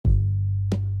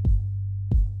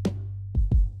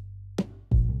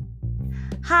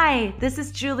Hi, this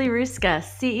is Julie Ruska,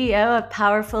 CEO of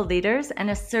Powerful Leaders and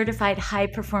a certified high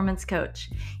performance coach.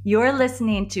 You're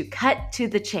listening to Cut to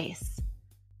the Chase.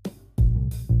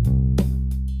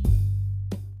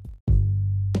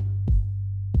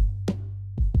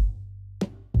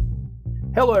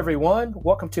 Hello, everyone.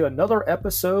 Welcome to another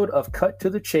episode of Cut to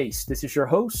the Chase. This is your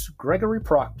host, Gregory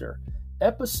Proctor.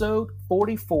 Episode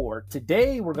 44.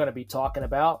 Today, we're going to be talking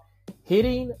about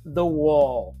hitting the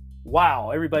wall. Wow,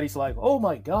 everybody's like, oh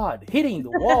my God, hitting the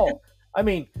wall. I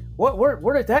mean,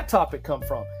 where did that topic come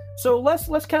from? So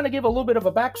let's kind of give a little bit of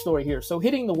a backstory here. So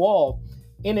hitting the wall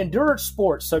in endurance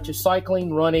sports such as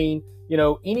cycling, running,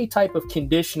 any type of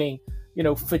conditioning,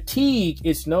 fatigue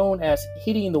is known as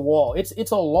hitting the wall.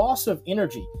 It's a loss of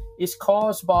energy. It's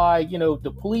caused by,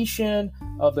 depletion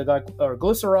of the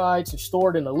glycerides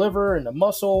stored in the liver and the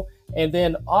muscle. And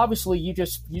then obviously you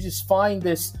just find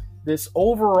this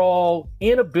overall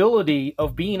inability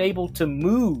of being able to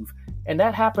move. And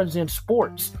that happens in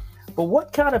sports. But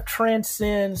what kind of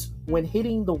transcends when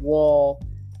hitting the wall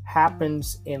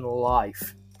happens in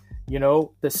life? The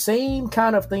same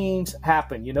kind of things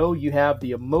happen. You have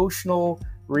the emotional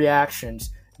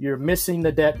reactions. You're missing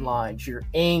the deadlines. You're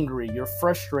angry. You're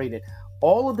frustrated.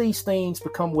 All of these things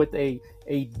become with a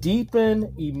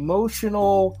deepened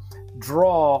emotional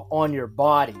draw on your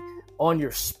body, on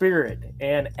your spirit,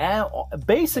 and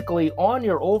basically on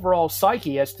your overall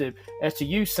psyche as to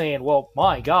you saying, well,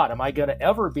 my God, am I going to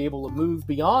ever be able to move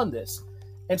beyond this?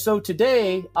 And so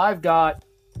today I've got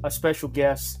a special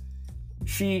guest.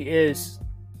 She is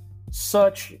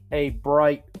such a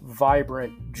bright,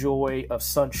 vibrant joy of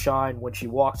sunshine when she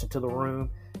walks into the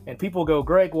room. And people go,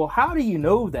 Greg, well, how do you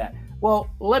know that? Well,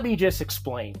 let me just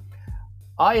explain.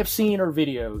 I have seen her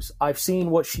videos. I've seen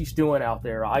what she's doing out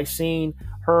there. I've seen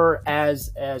her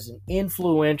as an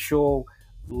influential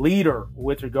leader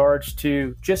with regards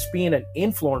to just being an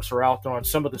influencer out there on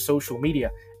some of the social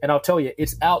media. And I'll tell you,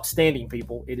 it's outstanding,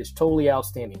 people. It is totally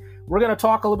outstanding. We're going to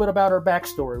talk a little bit about her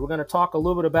backstory. We're going to talk a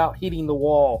little bit about hitting the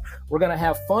wall. We're going to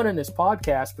have fun in this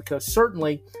podcast because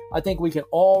certainly I think we can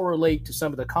all relate to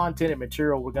some of the content and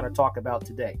material we're going to talk about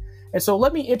today. And so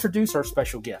let me introduce our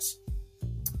special guest.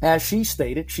 As she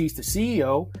stated, she's the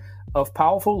CEO of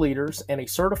Powerful Leaders and a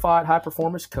certified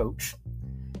high-performance coach.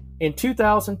 In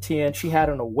 2010, she had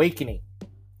an awakening.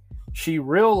 She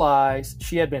realized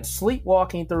she had been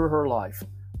sleepwalking through her life,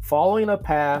 following a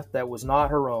path that was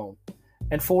not her own.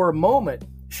 And for a moment,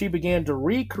 she began to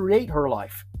recreate her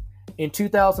life. In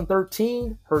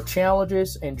 2013, her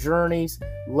challenges and journeys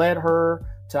led her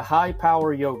to high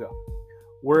power yoga,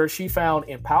 where she found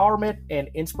empowerment and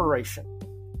inspiration.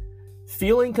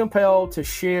 Feeling compelled to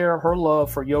share her love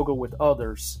for yoga with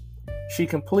others, she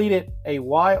completed a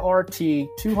YRT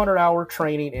 200-hour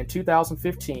training in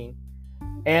 2015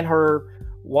 and her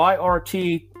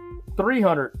YRT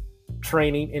 300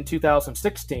 training in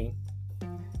 2016.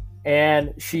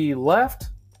 And she left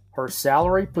her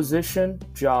salary position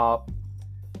job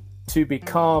to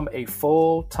become a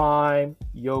full-time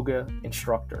yoga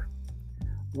instructor,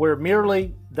 where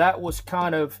merely that was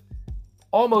kind of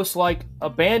almost like a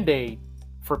Band-Aid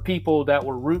for people that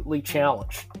were rootly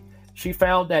challenged. She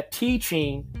found that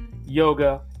teaching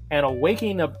yoga and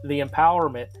awakening the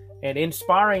empowerment and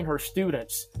inspiring her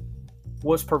students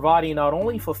was providing not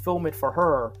only fulfillment for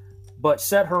her, but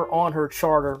set her on her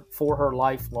charter for her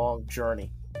lifelong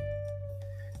journey.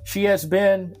 She has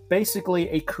been basically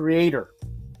a creator,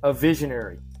 a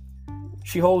visionary.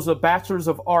 She holds a Bachelor's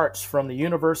of Arts from the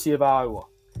University of Iowa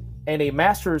and a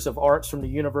Master's of Arts from the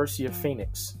University of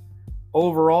Phoenix.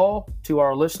 Overall, to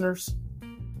our listeners,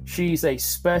 she's a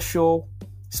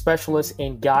specialist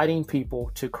in guiding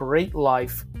people to create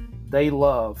life they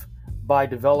love by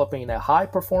developing a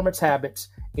high-performance habits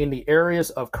in the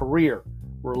areas of career,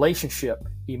 relationship,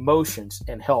 emotions,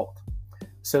 and health,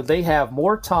 so they have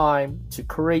more time to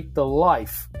create the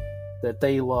life that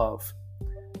they love.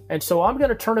 And so I'm going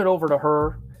to turn it over to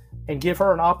her and give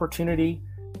her an opportunity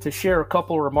to share a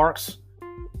couple of remarks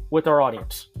with our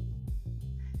audience.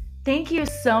 Thank you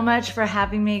so much for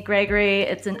having me, Gregory.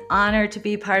 It's an honor to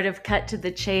be part of Cut to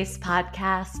the Chase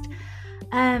podcast.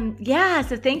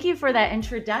 So thank you for that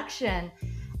introduction.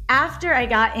 After I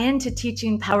got into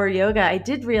teaching power yoga, I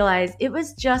did realize it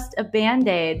was just a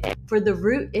Band-Aid for the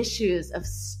root issues of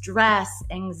stress,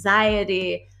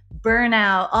 anxiety,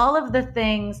 burnout, all of the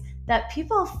things that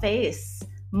people face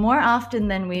more often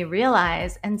than we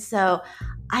realize. And so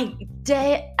I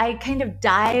kind of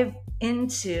dive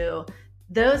into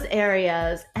those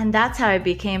areas, and that's how I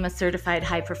became a certified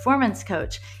high performance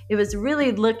coach. It was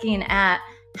really looking at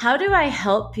how do I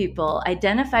help people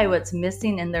identify what's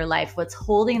missing in their life, what's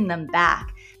holding them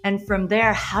back, And from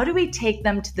there, how do we take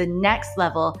them to the next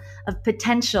level of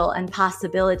potential and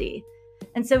possibility?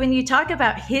 And so when you talk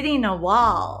about hitting a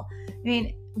wall, I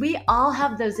mean, we all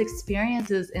have those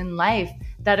experiences in life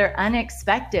that are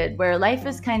unexpected, where life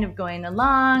is kind of going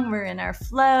along, we're in our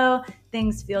flow,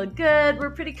 things feel good,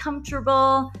 we're pretty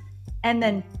comfortable, and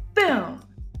then boom,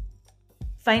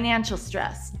 financial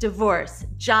stress, divorce,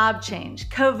 job change,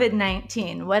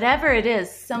 COVID-19, whatever it is,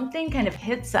 something kind of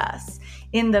hits us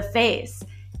in the face.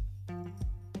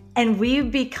 And we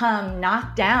become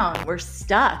knocked down, we're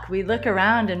stuck. We look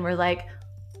around and we're like,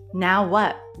 now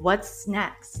what? What's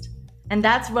next? And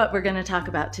that's what we're going to talk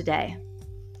about today.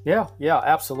 Yeah,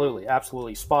 absolutely.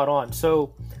 Absolutely. Spot on.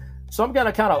 So I'm going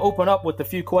to kind of open up with a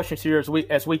few questions here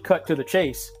as we cut to the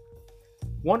chase.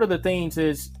 One of the things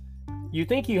is you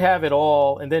think you have it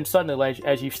all, and then suddenly,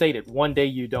 as you stated, one day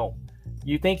you don't.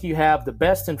 You think you have the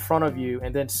best in front of you,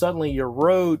 and then suddenly your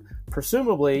road,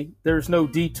 presumably, there's no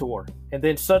detour, and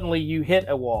then suddenly you hit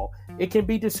a wall. It can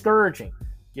be discouraging.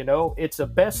 You know, it's a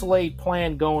best laid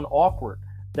plan going awkward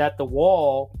that the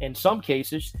wall, in some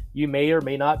cases, you may or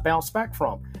may not bounce back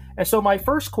from. And so my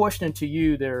first question to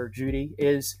you there, Judy,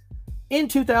 is in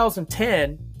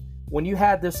 2010, when you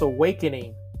had this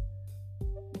awakening,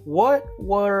 what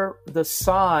were the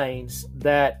signs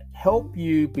that help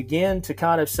you begin to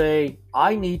kind of say,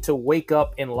 I need to wake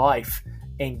up in life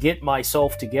and get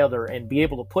myself together and be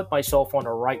able to put myself on the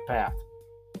right path?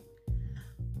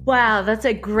 Wow, that's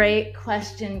a great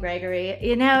question, Gregory.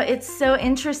 You know, it's so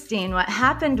interesting. What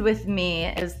happened with me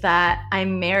is that I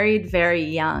married very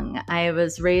young. I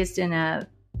was raised in a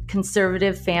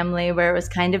conservative family where it was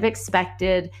kind of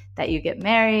expected that you get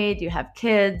married, you have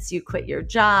kids, you quit your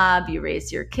job, you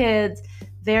raise your kids.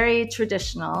 Very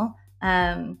traditional.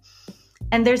 And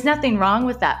there's nothing wrong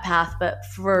with that path. But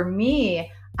for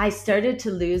me, I started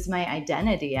to lose my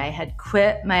identity. I had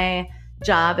quit my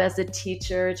job as a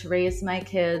teacher to raise my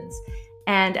kids.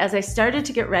 And as I started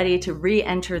to get ready to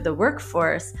re-enter the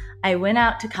workforce, I went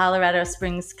out to Colorado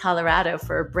Springs, Colorado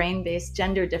for a brain-based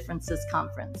gender differences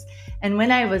conference. And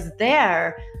when I was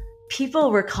there, people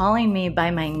were calling me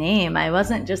by my name. I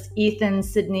wasn't just Ethan,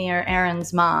 Sydney, or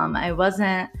Aaron's mom. I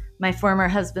wasn't my former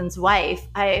husband's wife.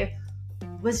 I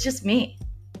was just me.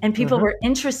 And people were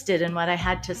interested in what I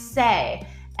had to say.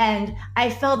 And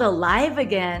I felt alive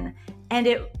again. And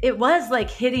it was like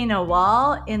hitting a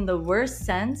wall in the worst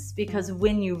sense, because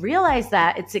when you realize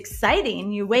that, it's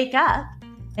exciting. You wake up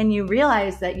and you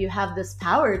realize that you have this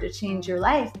power to change your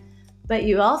life, but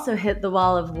you also hit the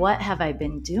wall of what have I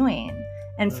been doing?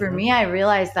 And for me, I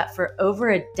realized that for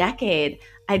over a decade,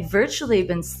 I'd virtually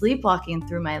been sleepwalking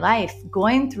through my life,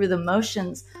 going through the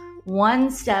motions, one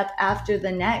step after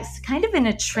the next, kind of in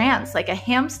a trance, like a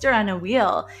hamster on a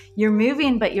wheel. You're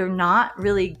moving, but you're not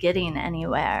really getting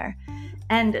anywhere.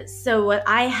 And so what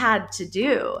I had to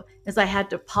do is I had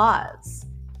to pause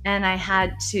and I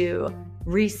had to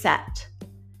reset.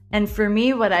 And for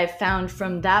me, what I found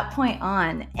from that point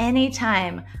on,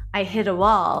 anytime I hit a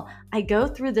wall, I go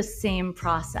through the same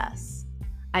process.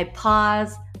 I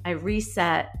pause, I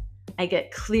reset, I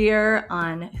get clear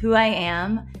on who I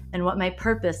am and what my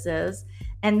purpose is.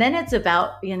 And then it's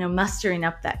about, mustering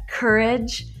up that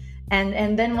courage.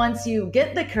 And then once you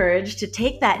get the courage to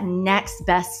take that next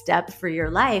best step for your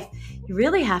life, you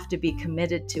really have to be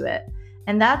committed to it.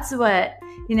 And that's what,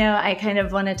 I kind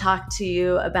of want to talk to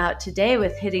you about today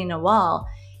with hitting a wall.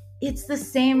 It's the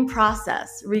same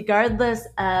process, regardless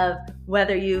of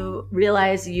whether you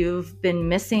realize you've been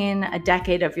missing a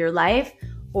decade of your life,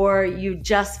 or you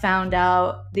just found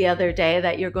out the other day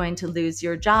that you're going to lose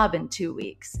your job in 2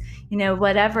 weeks.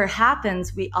 Whatever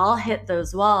happens, we all hit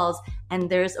those walls, and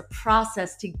there's a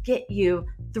process to get you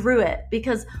through it,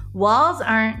 because walls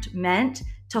aren't meant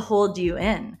to hold you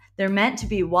in. They're meant to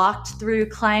be walked through,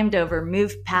 climbed over,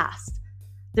 moved past.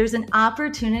 There's an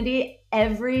opportunity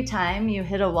every time you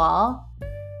hit a wall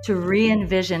to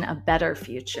re-envision a better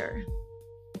future.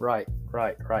 Right.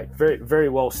 Very, very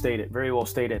well stated. Very well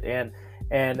stated.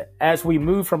 And as we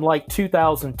move from like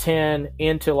 2010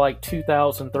 into like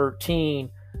 2013,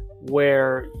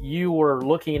 where you were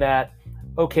looking at,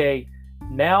 okay,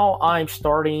 now I'm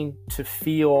starting to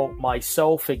feel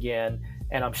myself again,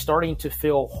 and I'm starting to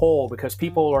feel whole because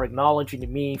people are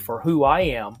acknowledging me for who I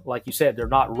am. Like you said, they're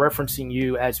not referencing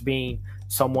you as being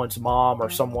someone's mom or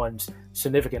someone's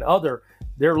significant other.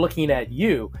 They're looking at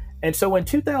you. And so in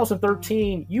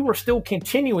 2013, you were still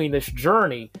continuing this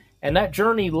journey, and that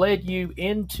journey led you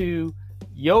into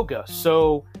yoga.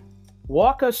 So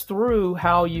walk us through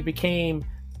how you became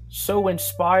so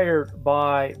inspired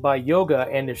by yoga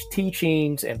and its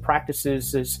teachings and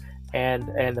practices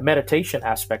and the meditation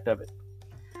aspect of it.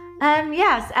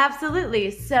 Yes,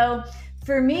 absolutely. So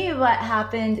for me, what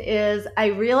happened is I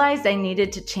realized I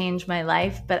needed to change my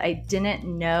life, but I didn't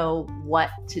know what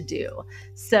to do.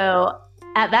 So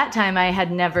at that time, I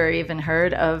had never even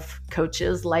heard of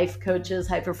coaches, life coaches,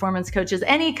 high performance coaches,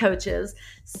 any coaches.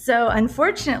 So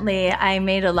unfortunately, I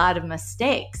made a lot of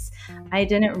mistakes. I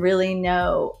didn't really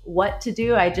know what to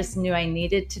do. I just knew I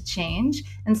needed to change.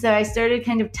 And so I started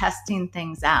kind of testing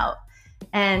things out.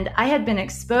 And I had been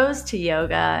exposed to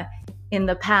yoga in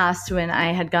the past when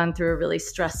I had gone through a really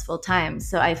stressful time.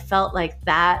 So I felt like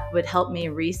that would help me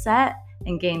reset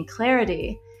and gain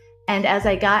clarity. And as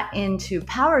I got into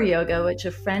power yoga, which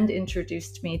a friend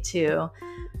introduced me to,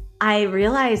 I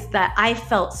realized that I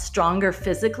felt stronger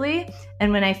physically.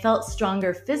 And when I felt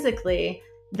stronger physically,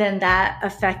 then that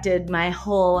affected my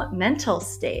whole mental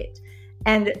state.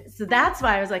 And so that's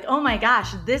why I was like, oh my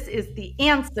gosh, this is the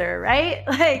answer, right?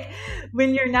 Like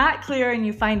when you're not clear and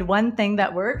you find one thing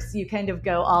that works, you kind of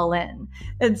go all in.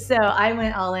 And so I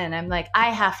went all in. I'm like,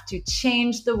 I have to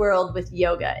change the world with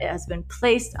yoga. It has been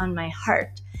placed on my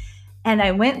heart. And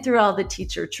I went through all the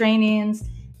teacher trainings.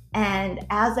 And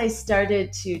as I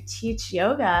started to teach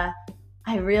yoga,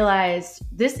 I realized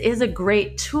this is a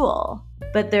great tool,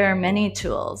 but there are many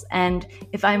tools. And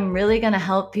if I'm really going to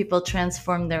help people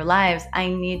transform their lives, I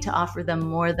need to offer them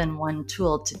more than one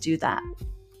tool to do that.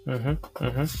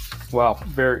 Wow.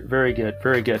 Very, very good.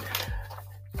 Very good.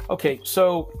 Okay.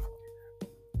 So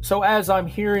as I'm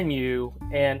hearing you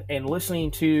and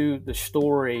listening to the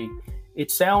story, it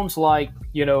sounds like,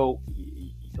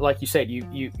 like you said,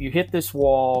 you hit this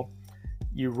wall.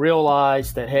 You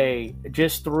realize that, hey,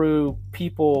 just through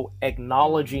people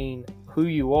acknowledging who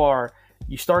you are,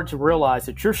 you start to realize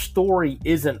that your story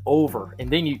isn't over. And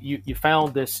then you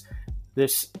found this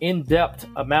in-depth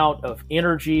amount of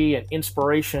energy and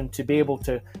inspiration to be able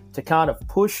to kind of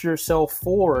push yourself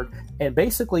forward and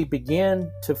basically begin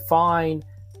to find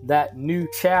that new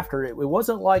chapter. It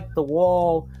wasn't like the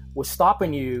wall was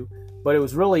stopping you, but it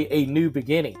was really a new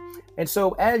beginning. And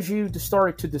so as you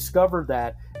started to discover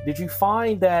that, did you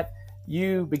find that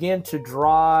you began to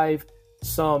drive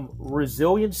some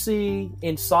resiliency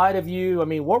inside of you? I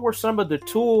mean, what were some of the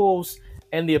tools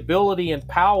and the ability and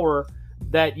power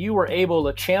that you were able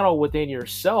to channel within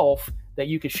yourself that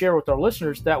you could share with our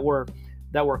listeners that were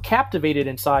captivated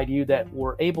inside you, that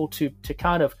were able to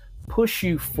kind of push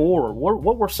you forward?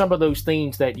 What were some of those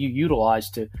things that you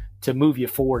utilized to move you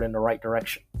forward in the right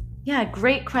direction? Yeah,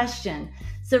 great question.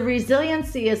 So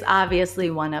resiliency is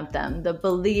obviously one of them. The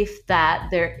belief that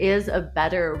there is a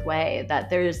better way, that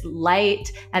there's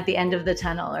light at the end of the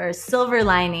tunnel or a silver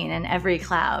lining in every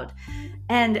cloud.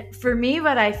 And for me,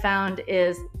 what I found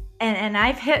is, and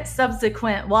I've hit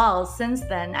subsequent walls since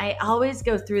then, I always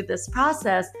go through this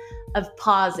process of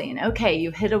pausing. Okay,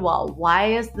 you hit a wall. Why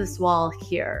is this wall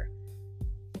here?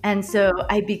 And so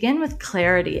I begin with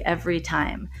clarity every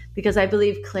time, because I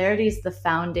believe clarity is the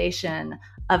foundation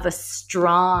of a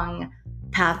strong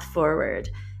path forward.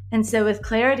 And so with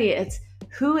clarity, it's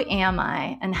who am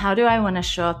I and how do I want to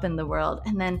show up in the world?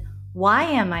 And then why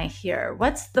am I here?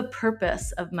 What's the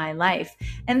purpose of my life?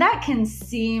 And that can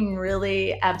seem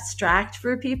really abstract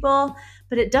for people,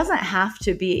 but it doesn't have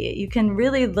to be. You can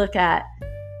really look at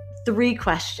 3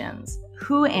 questions.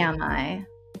 Who am I?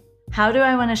 How do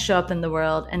I want to show up in the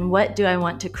world? And what do I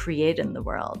want to create in the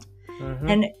world?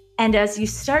 Mm-hmm. And as you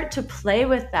start to play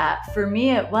with that, for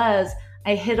me, it was,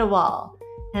 I hit a wall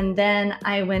and then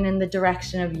I went in the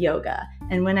direction of yoga.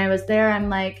 And when I was there, I'm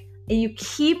like, you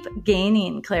keep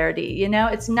gaining clarity.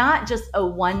 It's not just a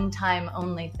one-time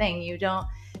only thing. You don't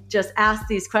just ask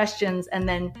these questions and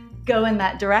then go in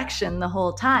that direction the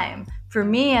whole time. For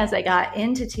me, as I got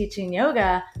into teaching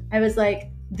yoga, I was like,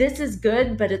 this is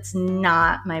good, but it's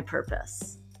not my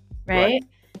purpose, right?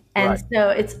 And so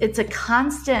it's a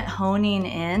constant honing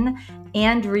in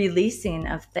and releasing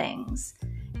of things,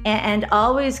 and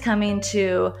always coming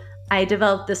to, I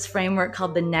developed this framework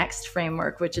called the NEXT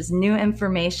framework, which is new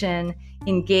information,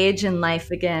 engage in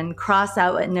life again, cross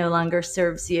out what no longer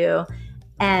serves you,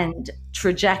 and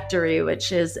trajectory,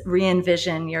 which is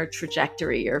re-envision your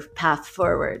trajectory, your path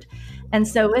forward. And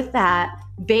so with that,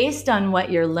 based on what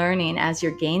you're learning as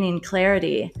you're gaining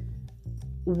clarity,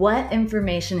 what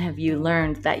information have you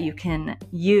learned that you can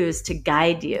use to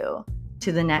guide you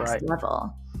to the next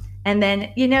level? And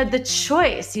then, the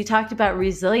choice, you talked about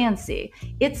resiliency.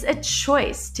 It's a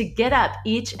choice to get up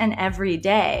each and every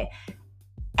day.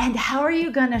 And how are you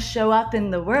going to show up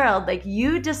in the world? Like,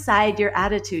 you decide your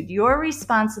attitude. You're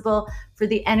responsible for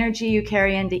the energy you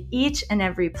carry into each and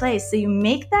every place. So you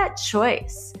make that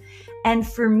choice. And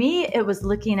for me, it was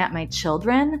looking at my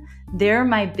children. They're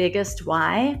my biggest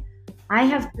why. I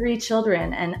have 3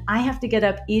 children and I have to get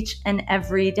up each and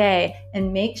every day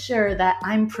and make sure that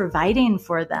I'm providing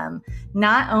for them,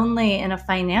 not only in a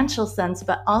financial sense,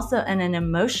 but also in an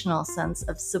emotional sense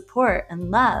of support and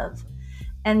love.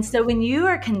 And so when you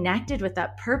are connected with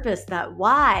that purpose, that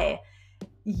why,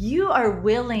 you are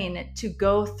willing to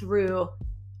go through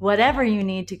whatever you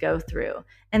need to go through.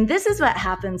 And this is what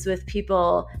happens with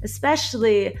people,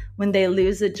 especially when they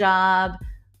lose a job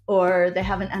or they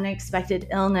have an unexpected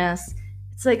illness.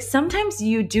 It's like sometimes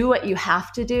you do what you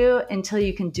have to do until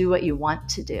you can do what you want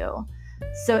to do.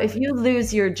 So if you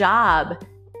lose your job,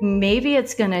 maybe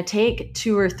it's going to take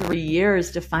 2 or 3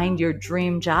 years to find your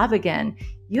dream job again.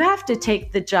 You have to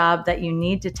take the job that you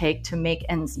need to take to make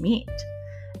ends meet.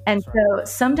 And so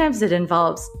sometimes it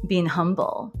involves being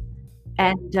humble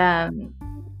and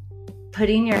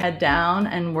putting your head down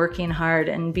and working hard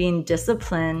and being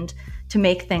disciplined to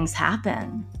make things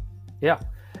happen. Yeah.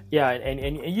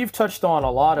 And you've touched on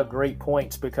a lot of great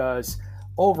points, because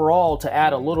overall, to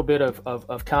add a little bit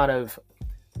of kind of,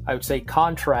 I would say,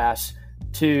 contrast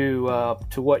to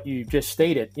what you just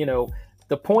stated,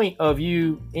 the point of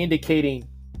you indicating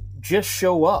just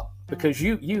show up, because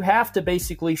you have to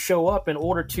basically show up in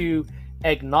order to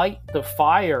ignite the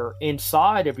fire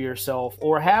inside of yourself,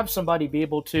 or have somebody be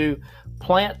able to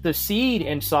plant the seed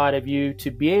inside of you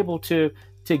to be able to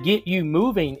get you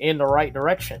moving in the right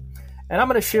direction. And I'm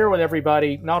going to share with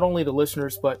everybody, not only the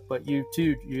listeners, but you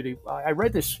too, Judy. I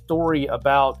read this story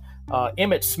about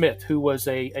Emmitt Smith, who was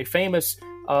a famous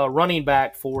running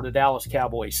back for the Dallas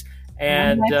Cowboys.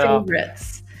 And one of my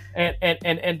favorites.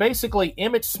 And basically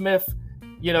Emmitt Smith,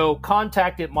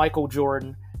 contacted Michael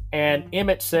Jordan, and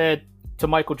Emmitt said to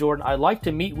Michael Jordan, "I'd like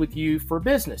to meet with you for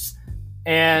business."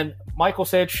 And Michael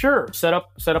said, "Sure, set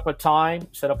up a time,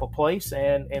 set up a place,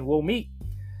 and we'll meet."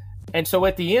 And so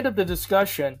at the end of the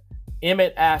discussion,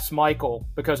 Emmitt asked Michael,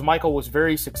 because Michael was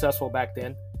very successful back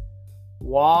then,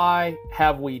 "Why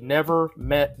have we never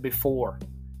met before?"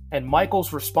 And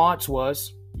Michael's response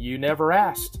was, "You never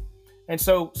asked." And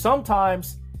so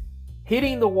sometimes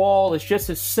hitting the wall is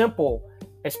just as simple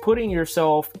as putting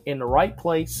yourself in the right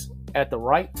place at the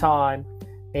right time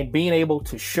and being able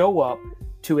to show up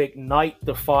to ignite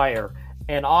the fire.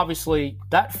 And obviously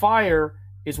that fire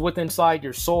is within inside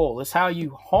your soul. It's how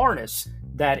you harness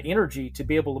that energy to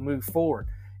be able to move forward.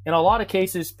 In a lot of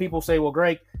cases, people say, "Well,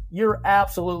 Greg, you're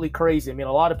absolutely crazy." I mean,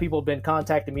 a lot of people have been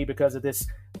contacting me because of this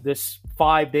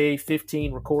 5-day,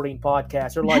 15 recording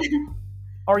podcast. They're like,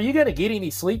 "Are you going to get any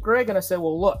sleep, Greg?" And I said,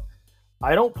 "Well, look,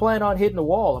 I don't plan on hitting the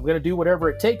wall. I'm going to do whatever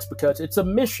it takes, because it's a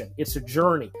mission. It's a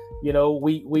journey.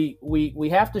 We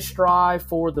have to strive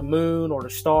for the moon or the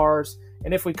stars.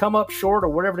 And if we come up short or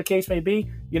whatever the case may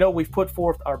be, we've put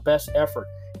forth our best effort."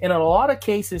 And in a lot of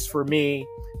cases, for me,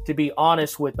 to be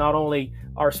honest with not only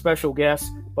our special guests,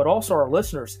 but also our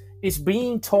listeners, is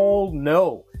being told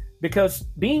no. Because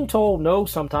being told no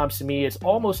sometimes to me is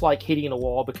almost like hitting a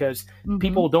wall, because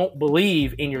people don't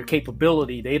believe in your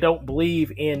capability. They don't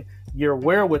believe in your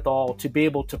wherewithal to be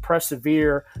able to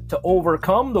persevere, to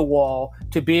overcome the wall,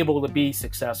 to be able to be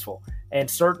successful. And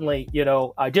certainly,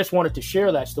 I just wanted to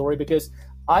share that story, because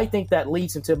I think that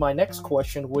leads into my next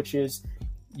question, which is,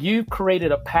 you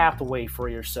created a pathway for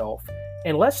yourself.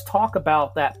 And let's talk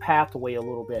about that pathway a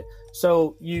little bit.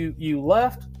 So you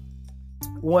left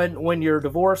when your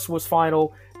divorce was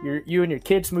final. You and your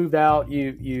kids moved out.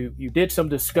 You did some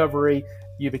discovery.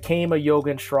 You became a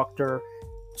yoga instructor.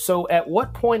 So at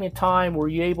what point in time were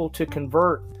you able to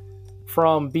convert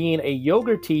from being a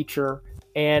yoga teacher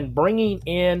and bringing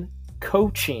in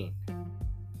coaching?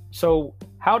 So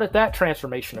how did that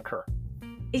transformation occur?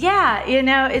 Yeah,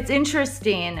 it's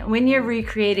interesting. When you're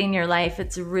recreating your life,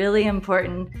 it's really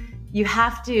important. You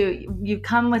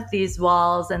come with these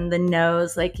walls and the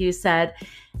no's, like you said,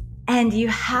 and you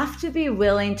have to be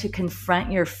willing to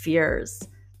confront your fears.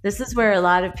 This is where a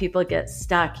lot of people get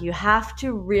stuck. You have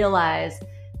to realize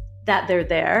that they're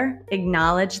there,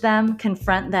 acknowledge them,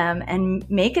 confront them, and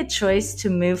make a choice to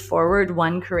move forward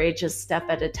one courageous step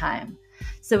at a time.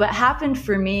 So what happened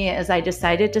for me is I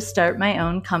decided to start my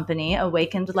own company,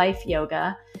 Awakened Life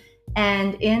Yoga.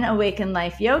 And in Awakened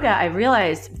Life Yoga, I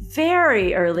realized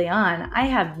very early on, I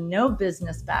have no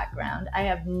business background. I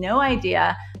have no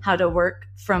idea how to work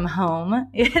from home.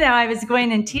 I was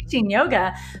going and teaching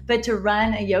yoga, but to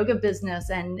run a yoga business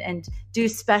and do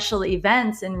special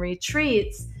events and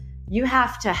retreats, you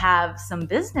have to have some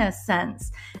business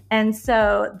sense. And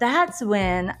so that's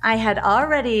when I had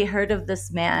already heard of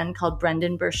this man called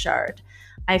Brendon Burchard.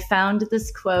 I found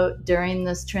this quote during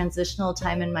this transitional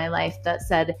time in my life that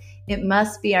said, "It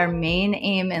must be our main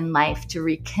aim in life to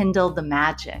rekindle the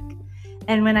magic."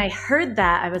 And when I heard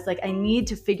that, I was like, I need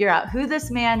to figure out who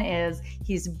this man is.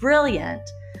 He's brilliant.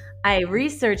 I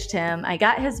researched him. I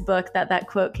got his book that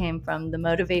quote came from, The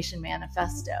Motivation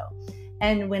Manifesto.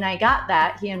 And when I got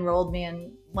that, he enrolled me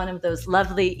in one of those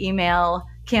lovely email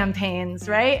campaigns,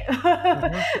 right?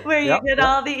 Mm-hmm. Where you get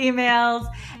all the emails.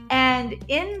 And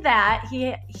in that,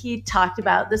 he talked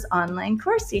about this online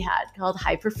course he had called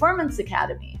High Performance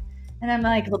Academy. And I'm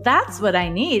like, well, that's what I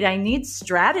need. I need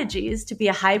strategies to be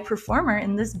a high performer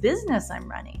in this business I'm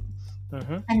running.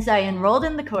 Mm-hmm. And so I enrolled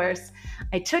in the course.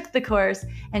 I took the course,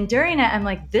 and during it, I'm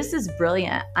like, this is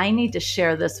brilliant. I need to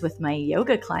share this with my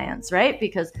yoga clients, right?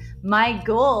 Because my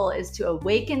goal is to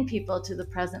awaken people to the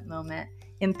present moment,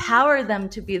 empower them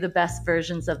to be the best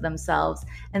versions of themselves,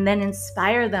 and then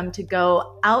inspire them to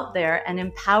go out there and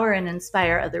empower and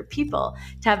inspire other people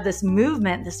to have this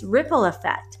movement, this ripple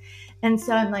effect. And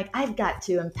so I'm like, I've got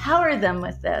to empower them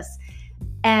with this.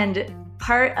 And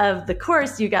part of the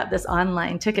course, you got this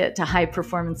online ticket to High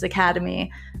Performance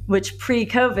Academy, which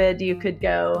pre-COVID, you could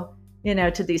go,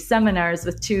 to these seminars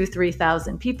with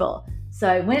 2,000-3,000 people. So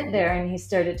I went there and he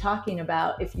started talking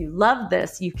about, if you love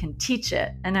this, you can teach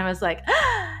it. And I was like,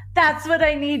 that's what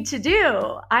I need to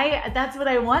do. That's what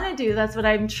I want to do. That's what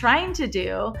I'm trying to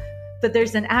do. But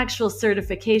there's an actual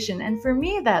certification. And for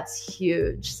me, that's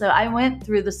huge. So I went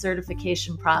through the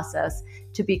certification process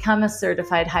to become a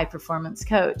certified high performance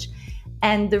coach.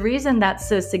 And the reason that's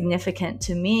so significant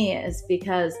to me is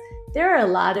because there are a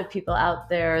lot of people out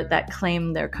there that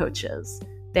claim they're coaches.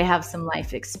 They have some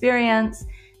life experience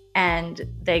and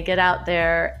they get out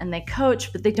there and they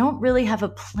coach, but they don't really have a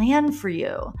plan for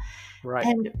you. Right.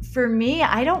 And for me,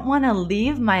 I don't want to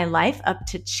leave my life up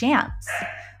to chance.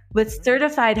 With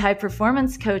certified high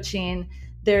performance coaching,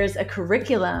 there's a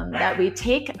curriculum that we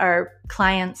take our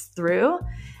clients through,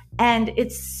 and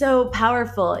it's so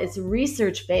powerful. It's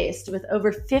research-based with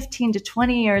over 15 to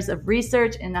 20 years of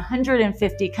research in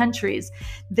 150 countries.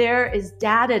 There is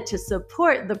data to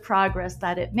support the progress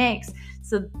that it makes.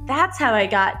 So that's how I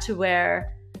got to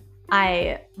where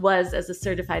I was as a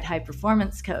certified high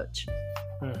performance coach.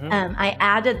 Mm-hmm. I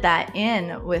added that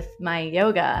in with my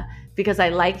yoga because I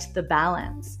liked the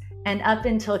balance. And up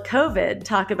until COVID,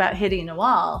 talk about hitting a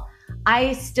wall,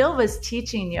 I still was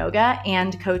teaching yoga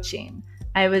and coaching.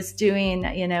 I was doing,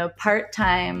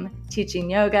 part-time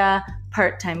teaching yoga,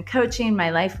 part-time coaching.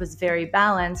 My life was very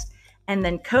balanced. And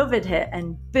then COVID hit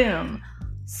and boom,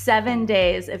 7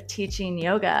 days of teaching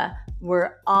yoga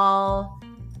were all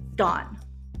gone.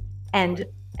 And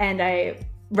I,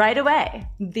 right away,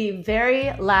 the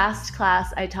very last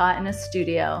class I taught in a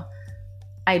studio,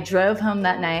 I drove home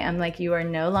that night. I'm like, you are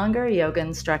no longer a yoga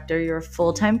instructor. You're a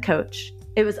full-time coach.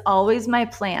 It was always my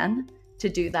plan to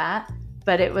do that,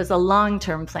 but it was a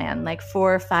long-term plan, like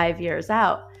 4 or 5 years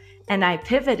out. And I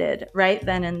pivoted right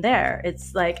then and there.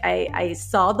 It's like I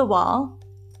saw the wall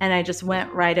and I just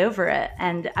went right over it.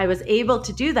 And I was able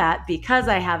to do that because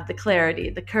I have the clarity,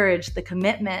 the courage, the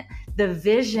commitment, the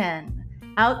vision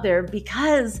out there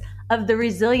because of the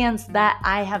resilience that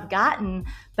I have gotten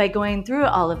by going through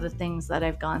all of the things that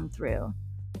I've gone through.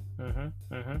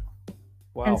 Mm-hmm, mm-hmm.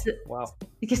 Wow.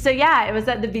 So yeah, it was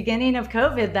at the beginning of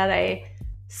COVID that I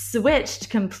switched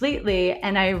completely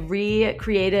and I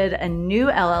recreated a new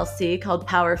LLC called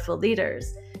Powerful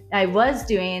Leaders. I was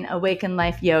doing Awaken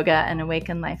Life Yoga and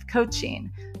Awaken Life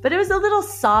Coaching, but it was a little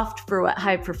soft for what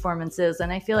high performance is.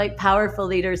 And I feel like Powerful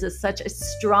Leaders is such a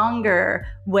stronger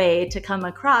way to come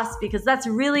across because that's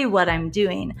really what I'm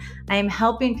doing. I am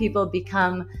helping people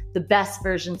become the best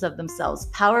versions of themselves,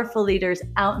 powerful leaders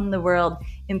out in the world,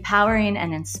 empowering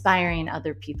and inspiring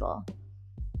other people.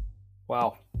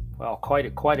 Wow. Quite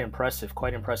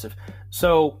impressive.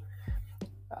 So,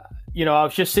 I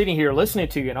was just sitting here listening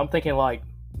to you and I'm thinking like,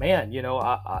 man,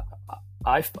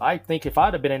 I think if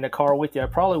I'd have been in the car with you, I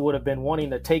probably would have been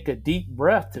wanting to take a deep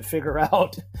breath to figure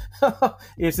out,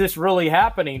 is this really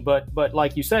happening? But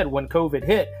like you said, when COVID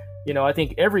hit, I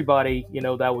think everybody,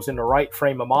 that was in the right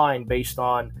frame of mind based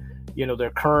on, their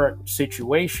current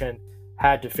situation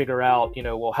had to figure out,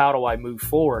 well, how do I move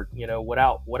forward,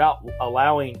 without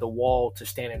allowing the wall to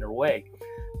stand in their way.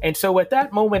 And so at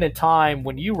that moment in time,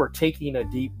 when you were taking a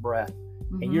deep breath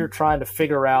mm-hmm. and you're trying to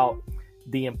figure out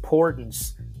the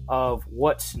importance of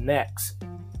what's next,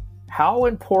 how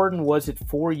important was it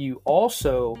for you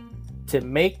also to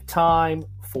make time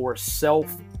for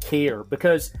self-care?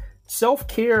 Because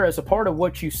self-care, as a part of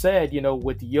what you said,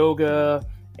 with yoga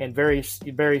and various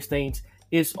things,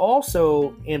 is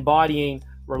also embodying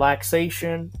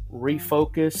relaxation,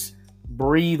 refocus,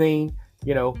 breathing,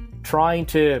 trying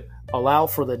to allow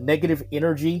for the negative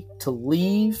energy to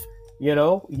leave,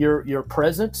 your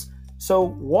presence. So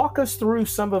walk us through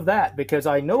some of that, because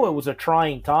I know it was a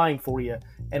trying time for you.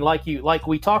 And like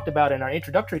we talked about in our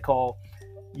introductory call,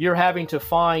 you're having to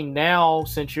find now,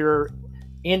 since you're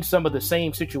in some of the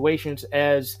same situations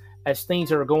as things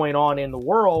that are going on in the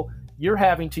world, you're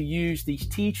having to use these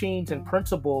teachings and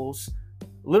principles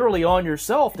literally on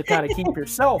yourself to kind of keep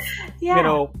yourself, Yeah. you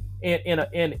know,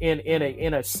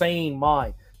 in a sane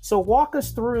mind. So walk us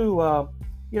through,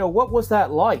 what was that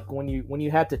like when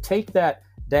you had to take that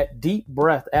deep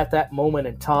breath at that moment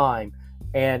in time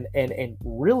and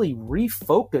really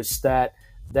refocus that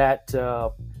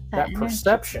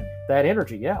perception, that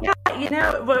energy. Yeah.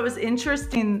 Yeah. What was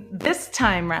interesting this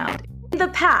time round, in the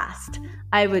past,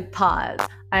 I would pause,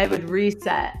 I would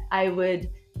reset, I would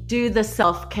do the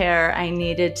self-care I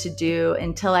needed to do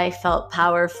until I felt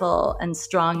powerful and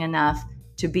strong enough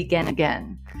to begin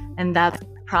again. And that's the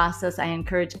process I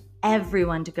encourage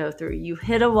everyone to go through. You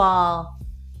hit a wall,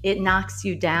 it knocks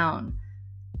you down.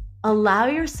 Allow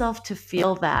yourself to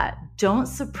feel that. Don't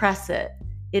suppress it.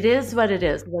 It is what it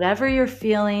is. Whatever you're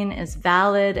feeling is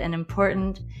valid and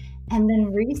important. And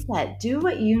then reset. Do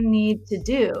what you need to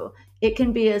do. It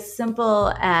can be as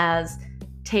simple as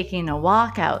taking a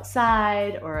walk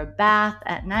outside or a bath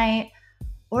at night,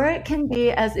 or it can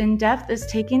be as in-depth as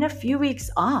taking a few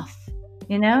weeks off,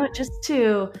 just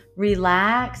to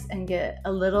relax and get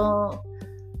a little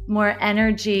more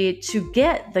energy to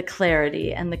get the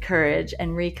clarity and the courage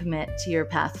and recommit to your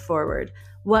path forward.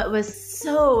 What was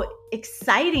so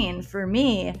exciting for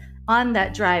me on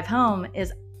that drive home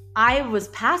is I was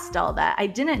past all that. I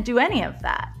didn't do any of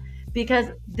that because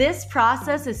this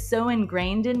process is so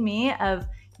ingrained in me of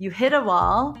you hit a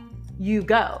wall, you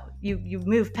go, you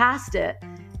move past it,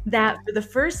 that for the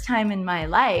first time in my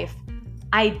life,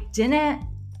 I didn't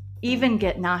even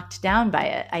get knocked down by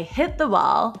it. I hit the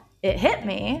wall. It hit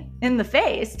me in the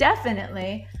face,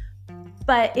 definitely,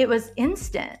 but it was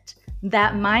instant.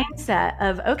 That mindset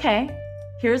of, okay,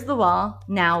 here's the wall,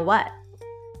 now what?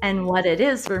 And what it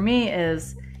is for me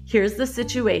is, here's the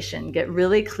situation, get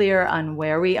really clear on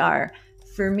where we are.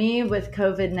 For me with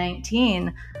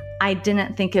COVID-19, I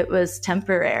didn't think it was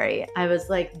temporary. I was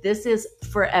like, this is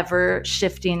forever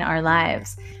shifting our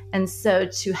lives. And so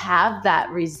to have that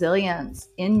resilience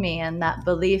in me and that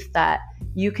belief that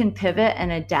you can pivot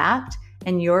and adapt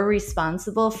and you're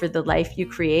responsible for the life you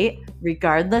create,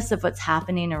 regardless of what's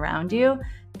happening around you,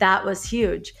 that was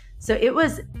huge. So it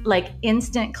was like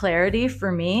instant clarity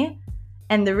for me.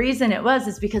 And the reason it was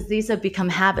is because these have become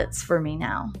habits for me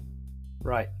now.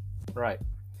 Right.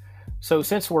 So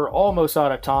since we're almost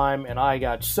out of time and I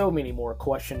got so many more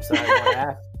questions that I want to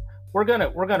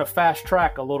ask, we're gonna fast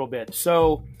track a little bit.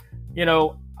 So,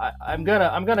 I'm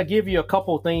gonna give you a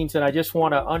couple of things that I just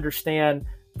want to understand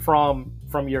from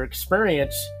your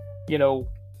experience,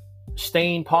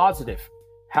 staying positive.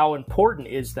 How important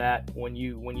is that when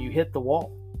you hit the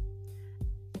wall?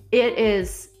 It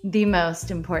is the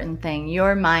most important thing.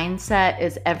 Your mindset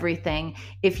is everything.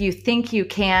 If you think you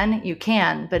can, you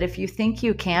can. But if you think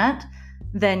you can't,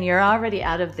 then you're already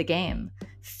out of the game.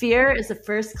 Fear is a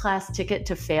first-class ticket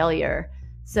to failure.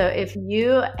 So if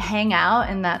you hang out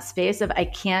in that space of, I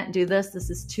can't do this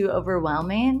is too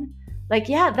overwhelming,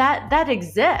 that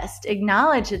exists.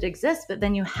 Acknowledge it exists, but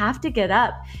then you have to get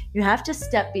up. You have to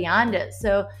step beyond it.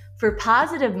 So for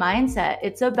positive mindset,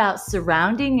 it's about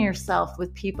surrounding yourself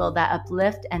with people that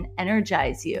uplift and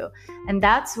energize you. And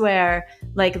that's where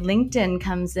LinkedIn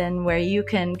comes in, where you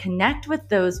can connect with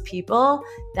those people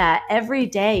that every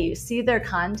day you see their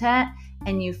content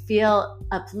and you feel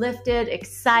uplifted,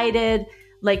 excited,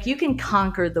 like you can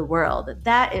conquer the world.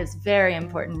 That is very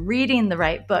important. Reading the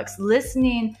right books,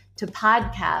 listening to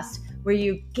podcasts where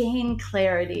you gain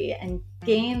clarity and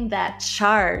gain that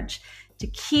charge to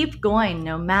keep going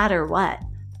no matter what.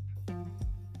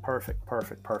 Perfect.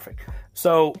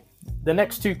 So the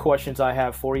next two questions I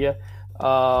have for you,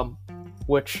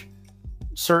 which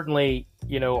certainly,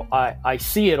 I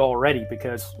see it already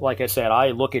because, like I said, I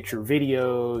look at your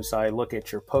videos, I look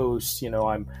at your posts.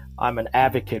 I'm an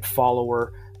advocate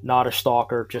follower, not a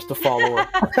stalker, just a follower.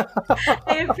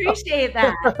 I appreciate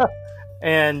that.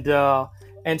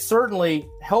 And certainly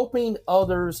helping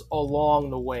others along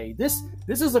the way. This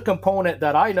is a component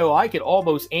that I know I could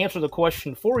almost answer the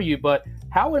question for you, but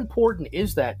how important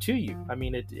is that to you? I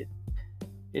mean,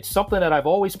 it's something that I've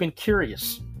always been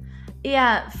curious.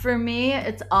 Yeah, for me,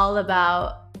 it's all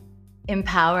about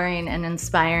empowering and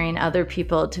inspiring other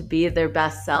people to be their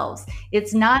best selves.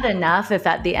 It's not enough if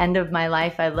at the end of my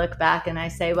life I look back and I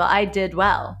say, well, I did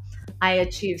well. I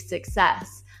achieved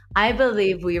success. I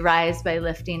believe we rise by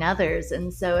lifting others.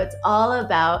 And so it's all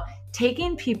about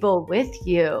taking people with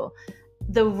you.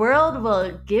 the world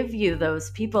will give you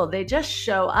those people. They just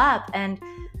show up, and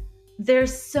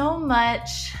there's so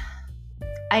much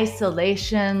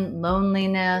isolation,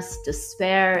 loneliness,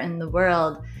 despair in the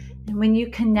world. And when you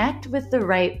connect with the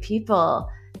right people,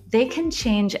 they can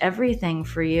change everything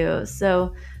for you.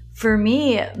 So for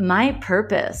me, my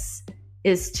purpose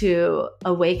is to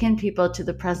awaken people to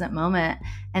the present moment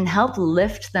and help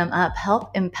lift them up,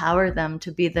 help empower them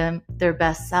to be their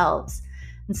best selves.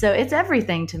 And so it's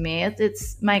everything to me.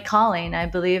 It's my calling. I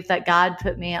believe that God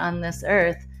put me on this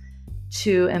earth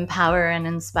to empower and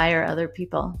inspire other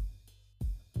people.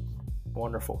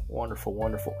 Wonderful, wonderful,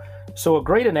 wonderful. So a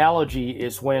great analogy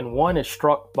is when one is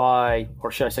struck by,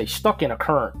 or should I say, stuck in a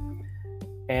current,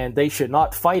 and they should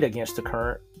not fight against the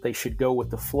current. They should go with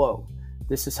the flow.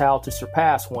 This is how to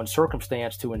surpass one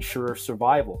circumstance to ensure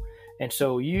survival. And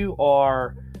so you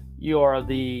are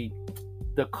the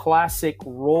classic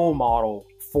role model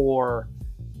for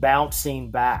bouncing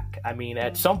back. I mean,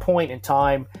 at some point in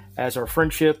time, as our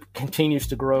friendship continues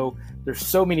to grow, there's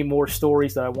so many more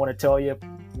stories that I want to tell you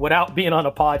without being on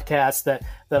a podcast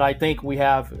that I think we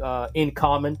have in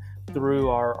common through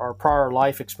our prior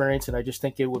life experience. And I just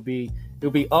think it would be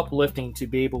uplifting to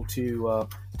be able to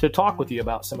talk with you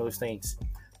about some of those things.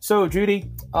 So,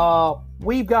 Judy,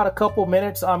 we've got a couple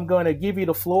minutes. I'm going to give you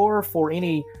the floor for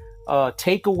any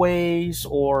takeaways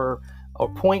or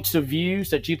points of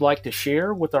views that you'd like to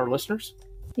share with our listeners.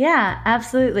 Yeah,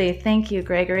 absolutely. Thank you,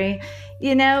 Gregory.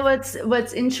 You know,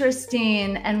 what's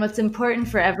interesting and what's important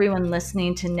for everyone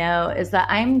listening to know is that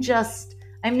I'm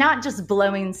not just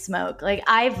blowing smoke. Like,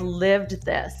 I've lived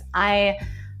this. I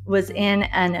was in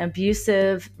an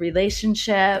abusive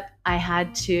relationship. I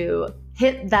had to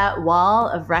hit that wall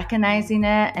of recognizing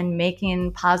it and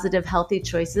making positive, healthy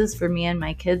choices for me and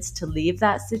my kids to leave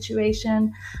that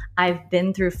situation. I've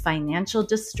been through financial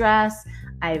distress.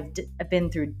 I've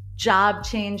been through job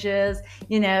changes,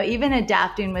 even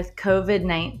adapting with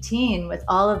COVID-19, with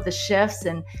all of the shifts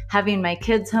and having my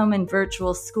kids home in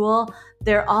virtual school.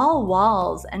 They're all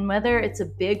walls. And whether it's a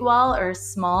big wall or a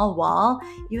small wall,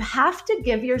 you have to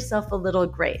give yourself a little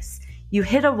grace. You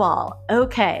hit a wall.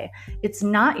 Okay, it's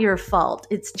not your fault.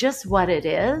 It's just what it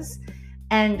is.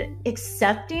 And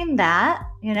accepting that,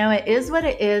 it is what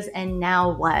it is. And now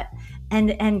what?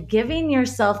 And giving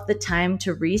yourself the time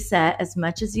to reset as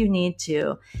much as you need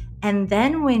to. And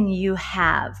then when you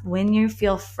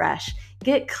feel fresh,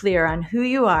 get clear on who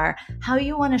you are, how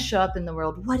you want to show up in the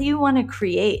world, what do you want to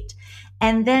create?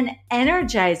 And then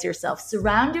energize yourself,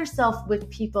 surround yourself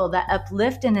with people that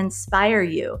uplift and inspire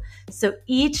you. So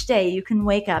each day you can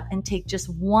wake up and take just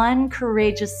one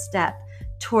courageous step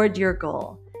toward your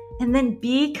goal. And then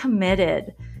be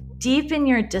committed, deepen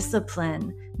your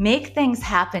discipline, make things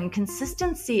happen.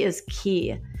 Consistency is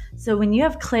key. So when you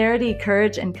have clarity,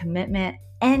 courage, and commitment,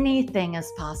 anything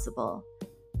is possible.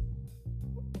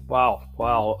 Wow.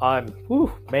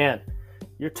 Man,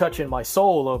 you're touching my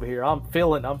soul over here. I'm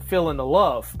feeling the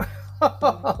love.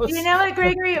 You know what,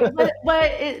 Gregory?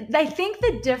 I think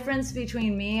the difference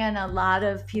between me and a lot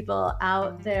of people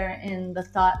out there in the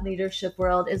thought leadership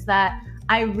world is that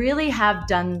I really have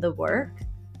done the work.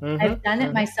 Mm-hmm, I've done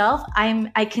it myself.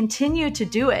 I continue to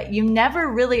do it. You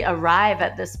never really arrive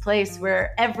at this place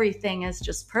where everything is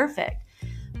just perfect.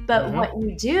 But what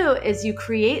you do is you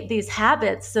create these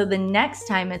habits so the next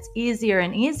time it's easier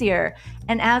and easier.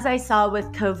 And as I saw with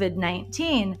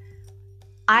COVID-19,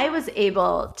 I was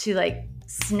able to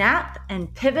snap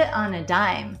and pivot on a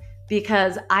dime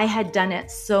because I had done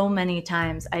it so many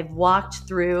times. I've walked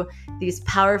through these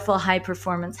powerful high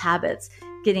performance habits,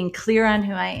 getting clear on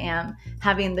who I am,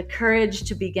 having the courage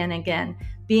to begin again,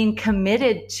 being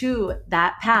committed to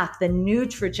that path, the new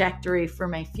trajectory for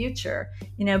my future,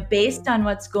 based on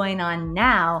what's going on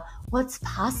now, what's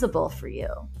possible for you.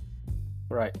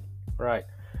 Right.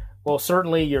 Well,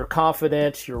 certainly your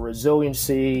confidence, your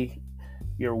resiliency,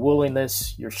 your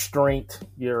willingness, your strength,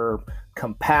 your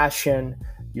compassion,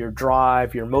 your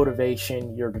drive, your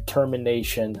motivation, your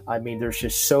determination. I mean, there's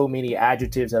just so many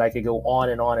adjectives that I could go on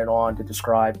and on and on to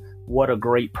describe what a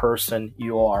great person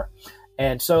you are.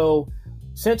 And so,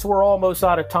 since we're almost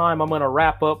out of time, I'm going to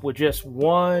wrap up with just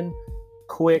one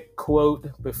quick quote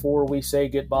before we say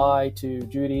goodbye to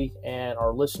Judy and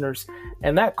our listeners.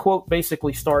 And that quote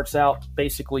basically starts out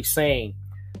saying,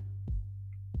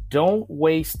 "Don't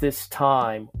waste this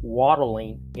time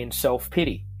waddling in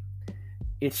self-pity.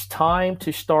 It's time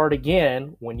to start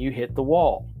again when you hit the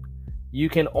wall. You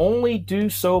can only do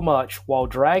so much while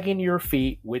dragging your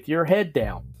feet with your head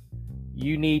down.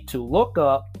 You need to look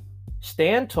up,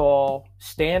 stand tall,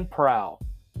 stand proud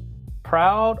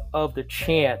of the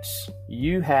chance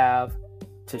you have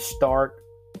to start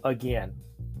again."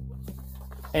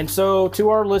 And so to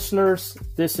our listeners,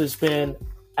 this has been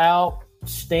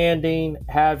outstanding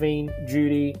having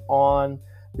Judy on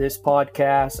this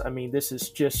podcast. I mean, this is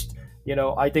just,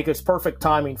 I think it's perfect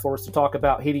timing for us to talk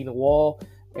about hitting the wall.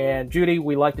 And Judy,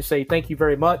 we like to say thank you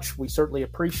very much. We certainly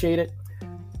appreciate it.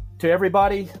 To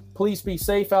everybody, please be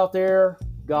safe out there.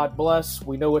 God bless.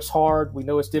 We know it's hard. We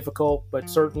know it's difficult, but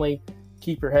certainly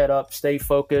keep your head up, stay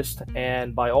focused.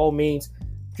 And by all means,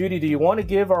 Judy, do you want to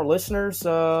give our listeners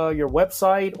your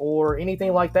website or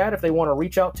anything like that if they want to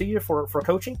reach out to you for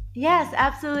coaching? Yes,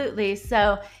 absolutely.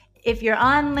 So if you're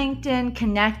on LinkedIn,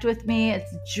 connect with me.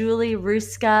 It's Julie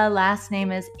Ruska. Last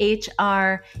name is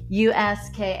Hruska.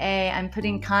 I'm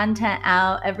putting content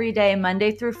out every day,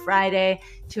 Monday through Friday,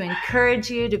 to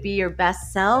encourage you to be your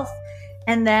best self.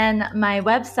 And then my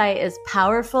website is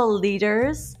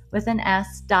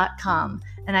powerfulleaders.com.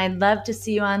 And I'd love to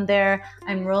see you on there.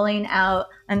 I'm rolling out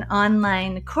an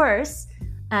online course,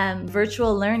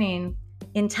 virtual learning,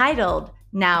 entitled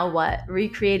Now What?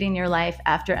 Recreating Your Life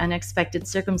After Unexpected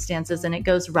Circumstances. And it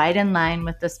goes right in line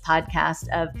with this podcast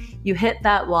of you hit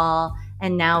that wall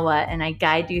and now what? And I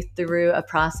guide you through a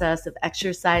process of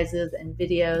exercises and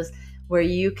videos where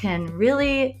you can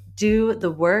really do the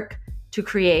work to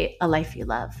create a life you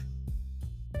love.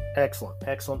 Excellent.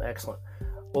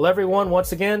 Well, everyone,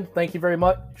 once again, thank you very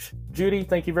much. Judy,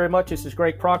 thank you very much. This is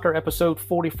Greg Proctor, episode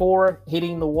 44,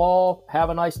 Hitting the Wall. Have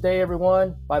a nice day,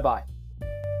 everyone. Bye-bye.